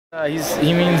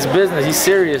He means business. He's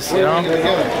serious, you know.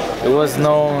 It was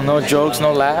no jokes,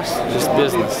 no laughs, just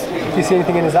business. Do you see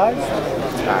anything in his eyes?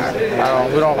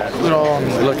 We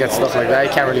don't look at stuff like that. You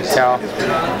can't really tell.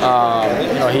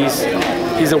 You know,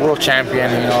 he's a world champion,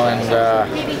 you know,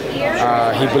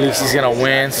 and he believes he's gonna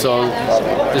win. So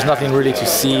there's nothing really to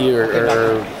see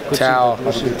or tell,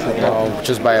 you know,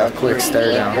 just by a quick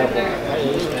stare down.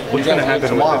 What's going to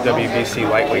happen with the WBC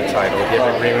lightweight title? Do you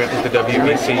have agreement with the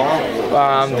WBC?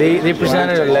 They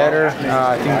presented a letter.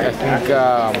 I think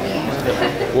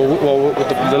what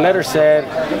the letter said,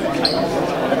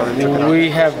 we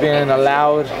have been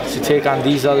allowed to take on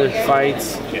these other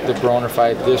fights, the Broner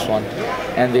fight, this one,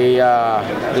 and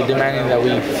they're demanding that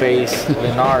we face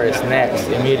Linares next,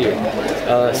 immediate.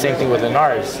 Same thing with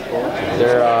Linares.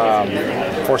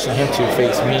 They're forcing him to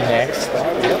face me next.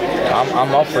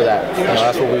 I'm up for that. You know,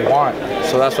 that's what we want.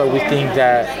 So that's why we think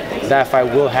that fight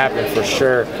will happen for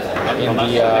sure in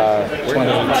the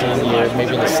 2018 year,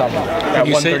 maybe in the summer. At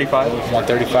 135?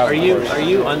 135. Are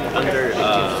you under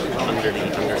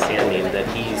the understanding that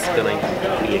he's going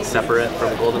to be separate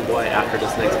from Golden Boy after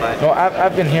this next fight? No,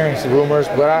 I've been hearing some rumors,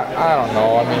 but I don't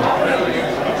know.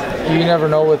 I mean, you never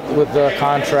know with the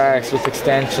contracts, with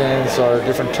extensions or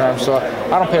different terms. So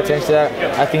I don't pay attention to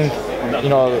that. I think, you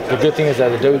know, the good thing is that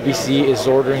the WBC is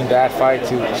ordering that fight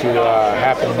to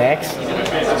happen next.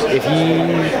 If he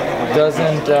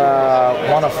doesn't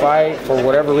want to fight for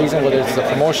whatever reason, whether it's a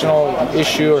promotional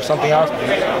issue or something else,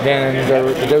 then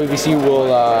the WBC will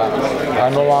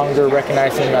no longer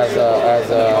recognize him as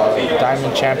a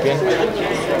diamond champion.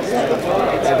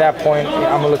 At that point,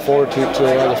 I'm gonna look forward to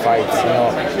the other fights, you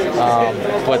know.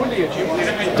 But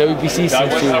WBC seems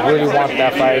to really want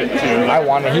that fight. I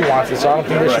want it, he wants it, so I don't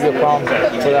think there should be a problem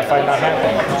for that fight not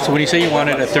happening. So when you say you want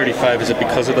it at 35, is it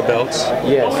because of the belts?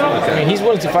 Yes. I mean, he's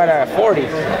willing to fight at 40,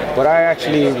 but I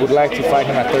actually would like to fight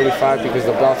him at 35 because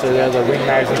the belts are there, the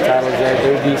recognizing titles there,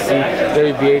 WBC,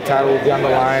 WBA title will be on the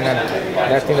line, and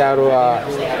I think that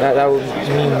would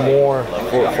mean more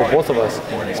for both of us,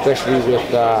 especially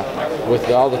with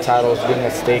all the titles being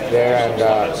at stake there,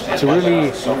 and to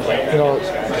really, you know,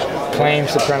 claim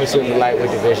supremacy of the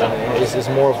lightweight division. This is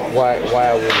more of why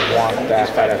I would want that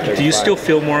fight at 35. Do you still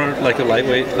feel more like a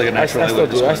lightweight, like a natural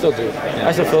lightweight? I still do. Yeah.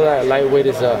 I still feel that lightweight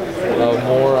is a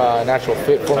more natural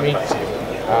fit for me.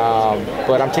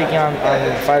 But I'm taking on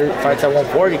fights at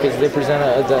 140 because they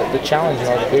present the challenge, you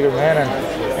know, the bigger man,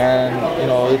 and you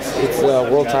know, it's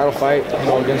a world title fight, you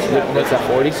know, against Nick's at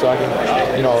 40, so I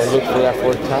can, you know, look for that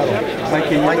fourth title. Mike,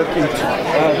 you're looking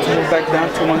to move back down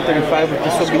to 135, but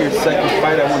this will be your second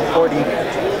fight at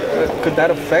 140. Could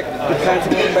that affect the plans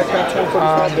of moving back down to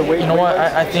 145? The weight? You know what?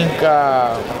 I think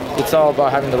it's all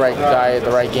about having the right diet,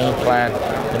 the right game plan,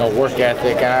 you know, work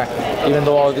ethic. And even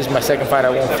though this is my second fight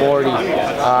at 140,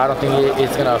 I don't think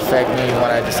it's gonna affect me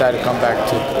when I decide to come back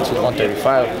to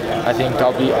 135. I think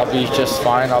I'll be just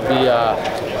fine. I'll be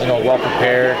you know, well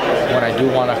prepared when I do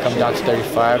want to come down to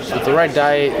 35. With the right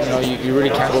diet, you know, you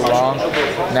really can't go wrong.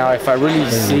 Now, if I really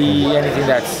see anything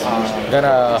that's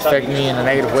gonna affect me in a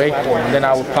negative way, then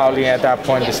I would probably at that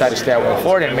point decide to stay at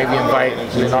 140 and maybe invite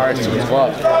Linares to move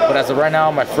up. But as of right now,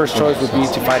 my first choice would be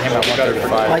to fight him at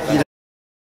 135.